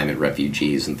 the climate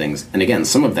refugees and things. And again,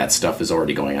 some of that stuff is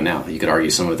already going on now. You could argue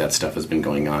some of that stuff has been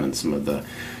going on in some of the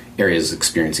areas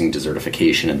experiencing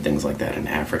desertification and things like that in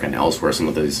Africa and elsewhere. Some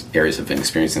of those areas have been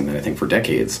experiencing that, I think, for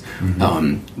decades.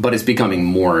 Mm-hmm. But it's becoming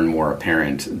more and more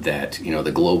apparent that,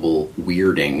 the global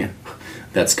weirding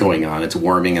that's going on. It's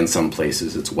warming in some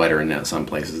places, it's wetter in some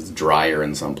places, it's drier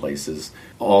in some places.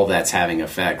 All that's having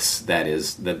effects that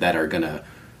are going to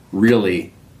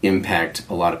really impact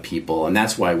a lot of people. And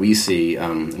that's why we see,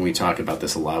 and we talk about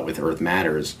this a lot with Earth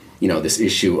Matters, this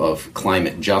issue of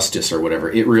climate justice or whatever.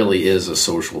 It really is a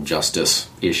social justice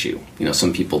issue.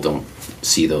 Some people don't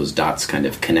see those dots kind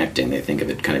of connecting. They think of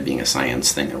it kind of being a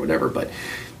science thing or whatever, but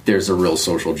there's a real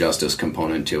social justice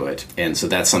component to it. And so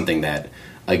that's something that,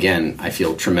 again, I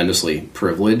feel tremendously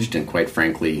privileged and, quite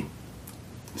frankly,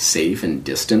 safe and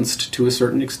distanced to a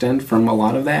certain extent from a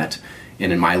lot of that.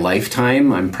 And in my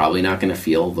lifetime, I'm probably not going to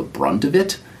feel the brunt of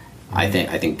it. I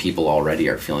think people already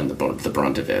are feeling the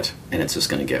brunt of it, and it's just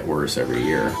going to get worse every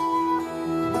year.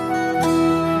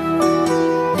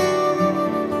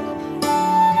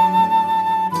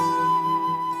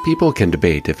 People can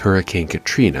debate if Hurricane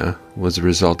Katrina was a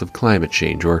result of climate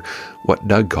change or what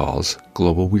Doug calls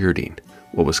global weirding.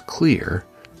 What was clear,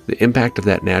 the impact of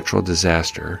that natural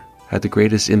disaster had the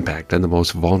greatest impact on the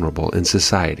most vulnerable in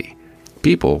society.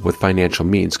 People with financial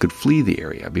means could flee the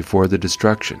area before the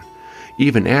destruction.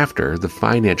 Even after, the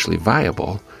financially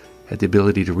viable had the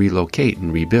ability to relocate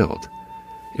and rebuild.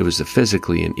 It was the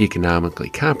physically and economically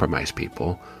compromised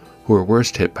people who were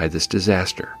worst hit by this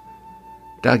disaster.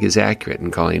 Doug is accurate in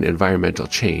calling environmental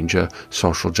change a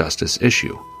social justice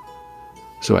issue.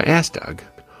 So I asked Doug,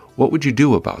 what would you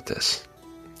do about this?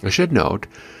 I should note,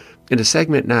 in a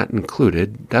segment not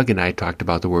included, Doug and I talked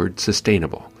about the word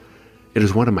sustainable. It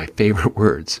is one of my favorite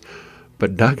words,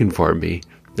 but Doug informed me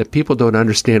that people don't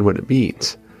understand what it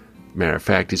means. Matter of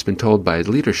fact, he's been told by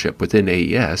leadership within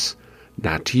AES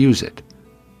not to use it.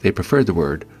 They prefer the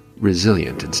word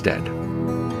resilient instead.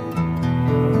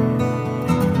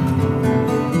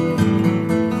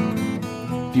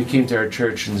 If you came to our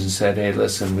church and said, hey,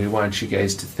 listen, we want you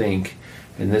guys to think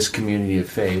in this community of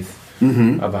faith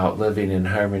about living in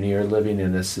harmony or living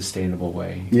in a sustainable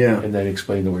way. Yeah. And then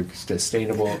explain the word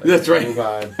sustainable. That's right. Move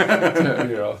on.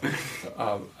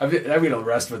 I'm going to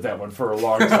rest with that one for a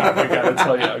long time. I got to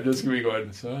tell you, I'm just going to be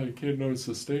going, so I can't know it's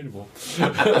sustainable.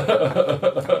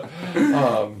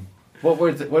 What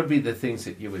would be the things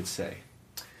that you would say?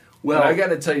 Well, and I got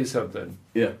to tell you something.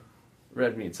 Yeah.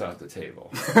 Red meat's off the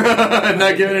table. I'm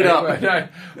not giving it up.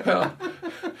 Well,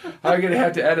 I'm going to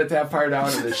have to edit that part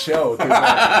out of the show because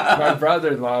my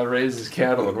brother-in-law raises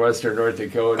cattle in western North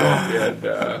Dakota, and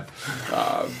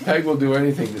Peg will do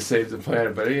anything to save the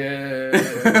planet, but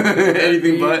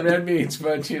anything but red meats.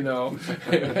 But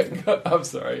I'm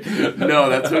sorry. No,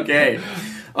 that's okay.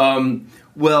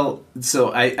 Well,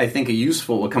 so I think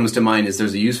what comes to mind is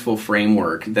there's a useful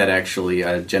framework that actually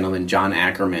a gentleman, John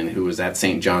Ackerman, who was at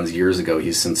St. John's years ago,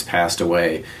 he's since passed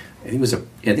away. I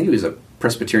think he was a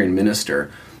Presbyterian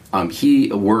minister. He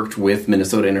worked with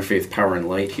Minnesota Interfaith Power and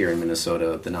Light here in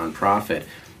Minnesota, the nonprofit,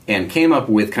 and came up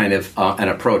with kind of an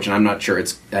approach. And I'm not sure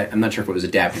if it was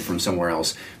adapted from somewhere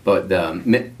else, but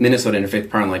the Minnesota Interfaith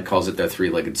Power and Light calls it their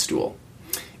three-legged stool.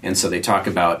 And so they talk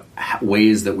about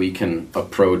ways that we can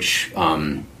approach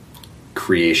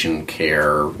creation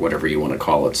care, whatever you want to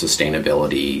call it,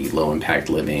 sustainability, low-impact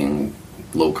living,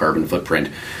 low-carbon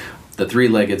footprint. The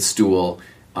three-legged stool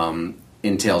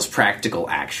entails practical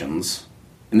actions.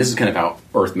 And this is kind of how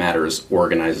Earth Matters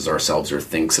organizes ourselves or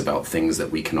thinks about things that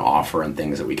we can offer and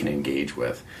things that we can engage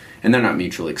with. And they're not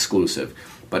mutually exclusive.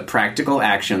 But practical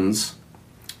actions,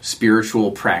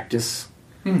 spiritual practice,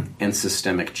 and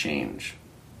systemic change.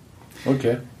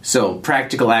 Okay. So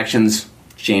practical actions,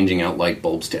 changing out light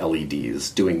bulbs to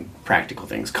LEDs, doing practical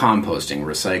things, composting,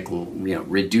 recycle,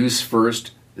 reduce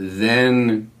first,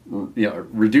 then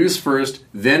reuse,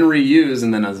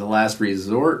 and then as a last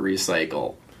resort,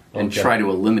 recycle, and try to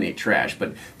eliminate trash.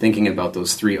 But thinking about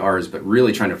those 3 R's, but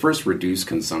really trying to first reduce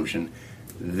consumption,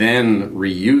 then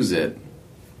reuse it,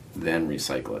 then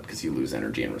recycle it, because you lose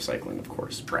energy in recycling, of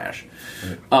course, trash.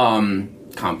 Right.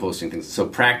 Composting things. So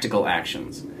practical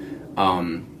actions.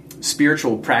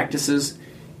 Spiritual practices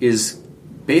is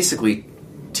basically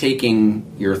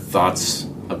taking your thoughts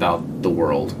about the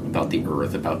world, about the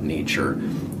earth, about nature,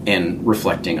 and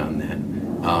reflecting on that.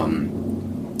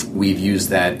 We've used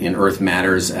that in Earth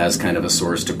Matters as kind of a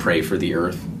source to pray for the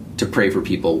earth, to pray for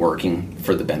people working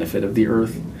for the benefit of the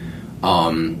earth,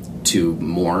 to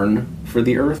mourn for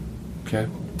the earth. Okay.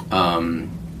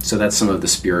 So that's some of the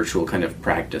spiritual kind of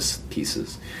practice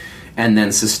pieces. And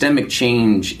then systemic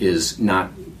change is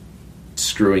not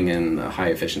screwing in a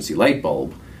high-efficiency light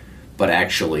bulb, but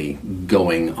actually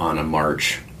going on a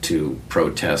march to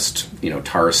protest,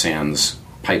 tar sands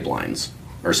pipelines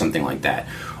or something like that,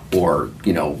 or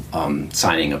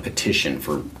signing a petition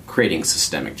for creating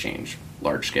systemic change,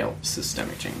 large-scale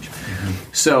systemic change.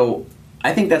 Mm-hmm. So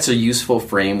I think that's a useful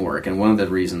framework, and one of the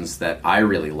reasons that I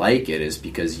really like it is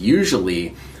because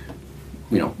usually,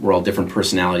 we're all different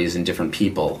personalities and different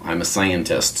people. I'm a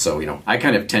scientist, so, I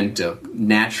kind of tend to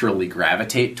naturally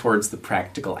gravitate towards the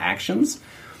practical actions.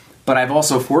 But I've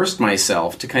also forced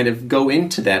myself to kind of go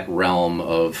into that realm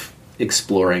of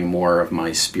exploring more of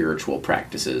my spiritual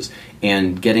practices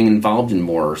and getting involved in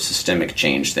more systemic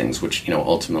change things, which,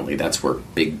 ultimately that's where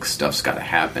big stuff's got to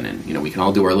happen. And, we can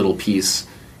all do our little piece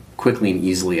quickly and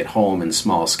easily at home in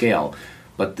small scale.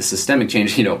 But the systemic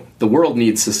change, the world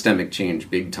needs systemic change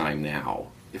big time now,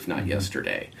 if not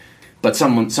yesterday. But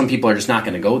some people are just not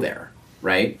going to go there,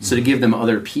 right? Mm-hmm. So to give them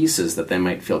other pieces that they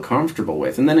might feel comfortable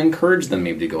with, and then encourage them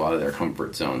maybe to go out of their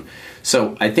comfort zone.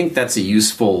 So I think that's a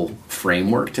useful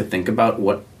framework to think about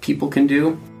what people can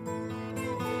do.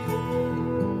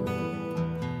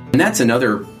 And that's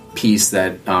another piece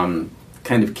that kind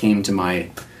of came to my...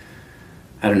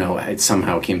 it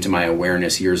somehow came to my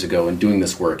awareness years ago in doing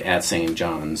this work at St.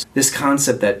 John's. This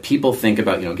concept that people think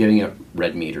about, giving up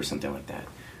red meat or something like that,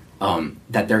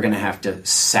 that they're going to have to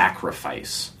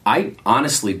sacrifice. I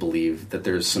honestly believe that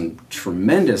there's some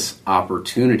tremendous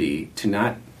opportunity to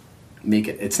not make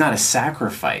it. It's not a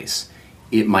sacrifice.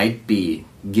 It might be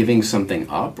giving something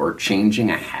up or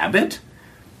changing a habit,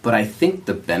 but I think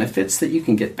the benefits that you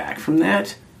can get back from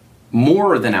that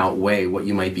more than outweigh what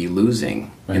you might be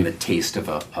losing in the taste of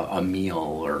a meal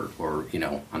or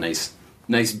a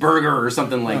nice burger or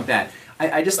something like that.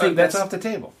 I just think that's off the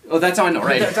table. Oh, that's on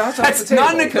right. That's off the table.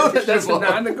 Non-negotiable. That's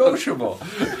non-negotiable.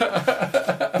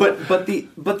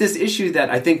 but this issue that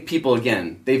I think people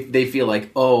again they feel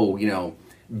like,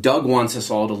 Doug wants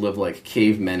us all to live like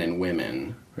cavemen and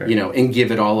women, and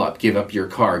give it all up. Give up your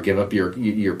car. Give up your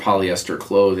polyester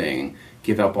clothing.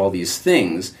 Give up all these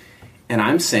things. And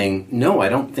I'm saying, no, I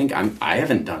don't think I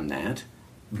haven't done that.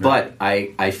 Right. But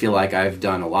I feel like I've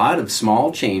done a lot of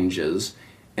small changes,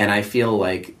 and I feel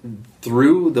like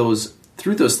through those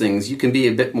things you can be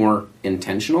a bit more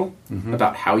intentional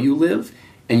about how you live,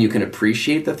 and you can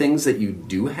appreciate the things that you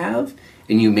do have,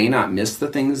 and you may not miss the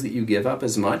things that you give up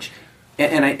as much.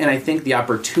 And I think the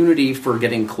opportunity for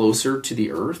getting closer to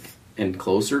the earth and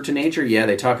closer to nature,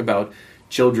 they talk about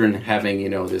children having,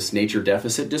 this nature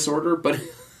deficit disorder, but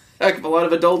a lot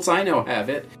of adults I know have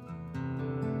it.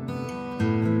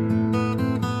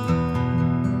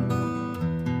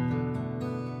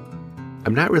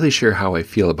 I'm not really sure how I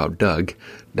feel about Doug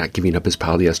not giving up his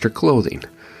polyester clothing,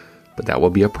 but that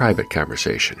will be a private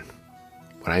conversation.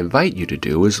 What I invite you to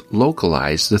do is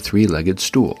localize the three-legged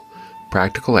stool,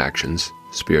 practical actions,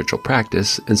 spiritual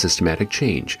practice, and systematic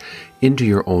change into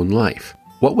your own life.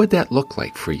 What would that look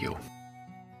like for you?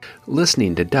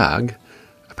 Listening to Doug,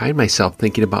 I find myself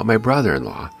thinking about my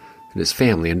brother-in-law and his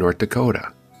family in North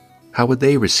Dakota. How would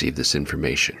they receive this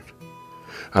information?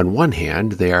 On one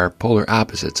hand, they are polar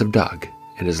opposites of Doug,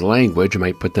 and his language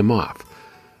might put them off.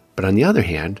 But on the other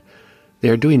hand, they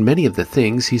are doing many of the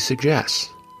things he suggests.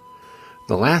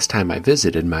 The last time I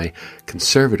visited my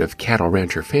conservative cattle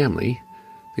rancher family,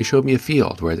 they showed me a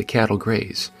field where the cattle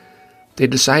graze. They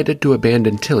decided to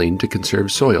abandon tilling to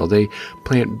conserve soil. They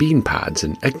plant bean pods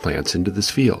and eggplants into this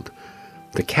field.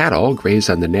 The cattle graze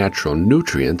on the natural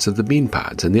nutrients of the bean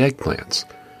pods and the eggplants.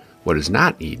 What is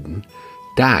not eaten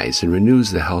dies and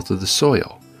renews the health of the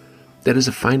soil. That is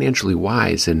a financially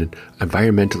wise and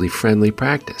environmentally friendly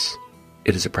practice.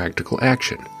 It is a practical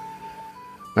action.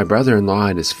 My brother-in-law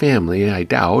and his family, I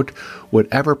doubt, would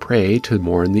ever pray to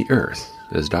mourn the earth.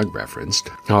 as Doug referenced.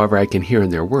 However, I can hear in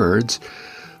their words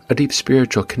a deep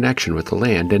spiritual connection with the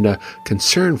land and a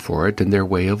concern for it in their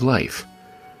way of life.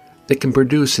 It can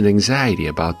produce an anxiety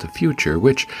about the future,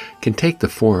 which can take the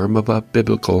form of a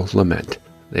biblical lament.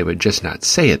 They would just not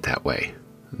say it that way.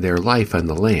 Their life on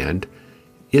the land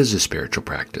is a spiritual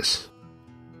practice.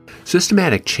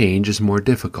 Systematic change is more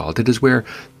difficult. It is where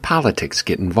politics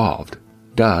get involved.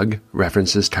 Doug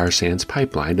references tar sands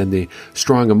pipeline, and the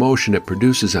strong emotion it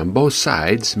produces on both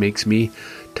sides makes me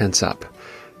tense up.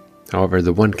 However,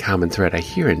 the one common thread I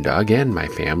hear in Doug and my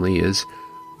family is,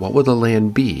 what will the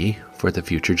land be for the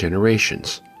future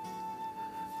generations?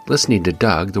 Listening to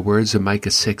Doug, the words of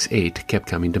Micah 6:8 kept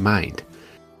coming to mind.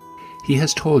 He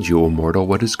has told you, O mortal,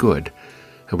 what is good,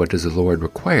 and what does the Lord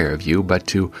require of you but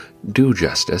to do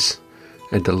justice,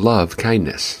 and to love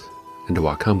kindness, and to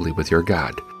walk humbly with your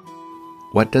God.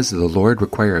 What does the Lord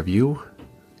require of you?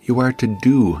 You are to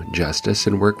do justice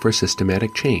and work for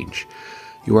systematic change.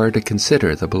 You are to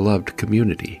consider the beloved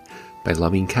community by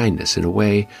loving kindness in a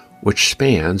way which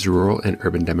spans rural and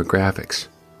urban demographics,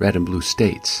 red and blue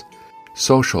states,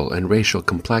 social and racial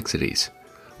complexities.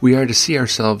 We are to see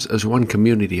ourselves as one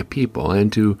community of people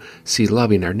and to see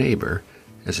loving our neighbor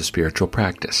as a spiritual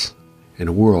practice. In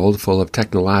a world full of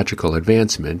technological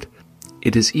advancement,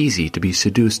 it is easy to be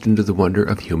seduced into the wonder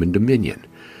of human dominion.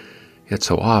 Yet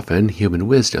so often, human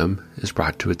wisdom is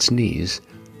brought to its knees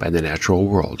by the natural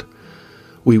world.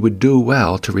 We would do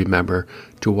well to remember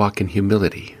to walk in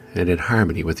humility and in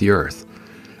harmony with the earth,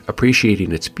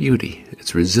 appreciating its beauty,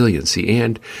 its resiliency,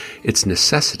 and its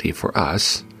necessity for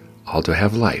us all to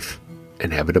have life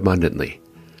and have it abundantly.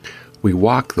 We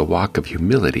walk the walk of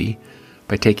humility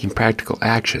by taking practical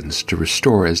actions to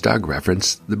restore, as Doug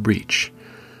referenced, the breach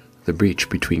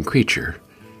between creature,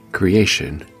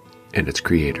 creation, and its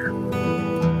creator.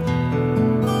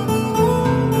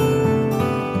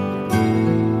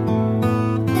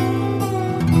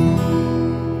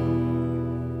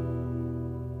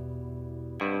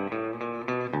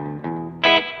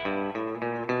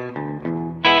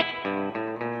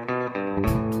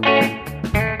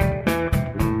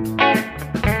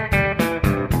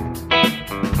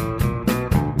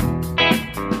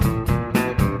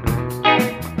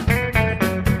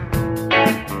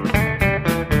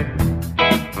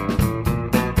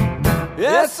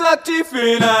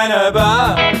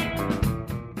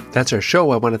 That's our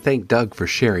show. I want to thank Doug for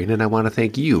sharing, and I want to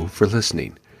thank you for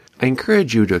listening. I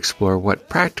encourage you to explore what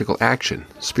practical action,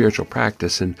 spiritual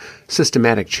practice, and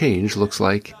systematic change looks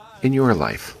like in your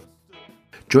life.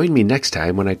 Join me next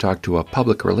time when I talk to a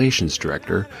public relations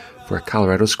director for a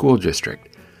Colorado school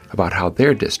district about how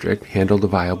their district handled a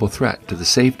viable threat to the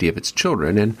safety of its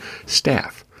children and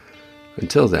staff.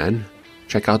 Until then,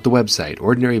 check out the website,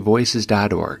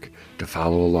 ordinaryvoices.org, to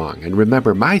follow along. And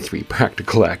remember my 3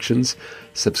 practical actions: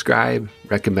 subscribe,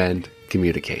 recommend,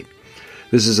 communicate.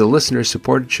 This is a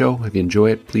listener-supported show. If you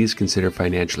enjoy it, please consider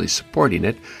financially supporting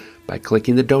it by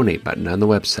clicking the donate button on the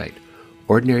website,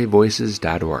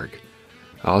 ordinaryvoices.org.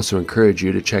 I also encourage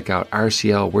you to check out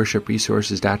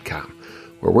rclworshipresources.com,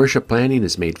 where worship planning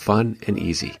is made fun and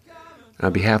easy.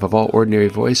 On behalf of all Ordinary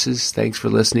Voices, thanks for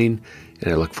listening,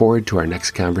 and I look forward to our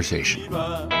next conversation.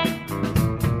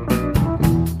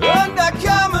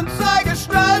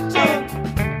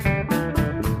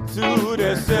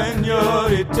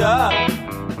 Senorita,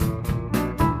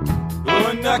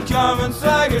 und da kamen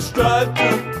 2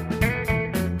 Gestalten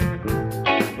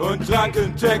und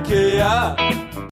tranken Tequila.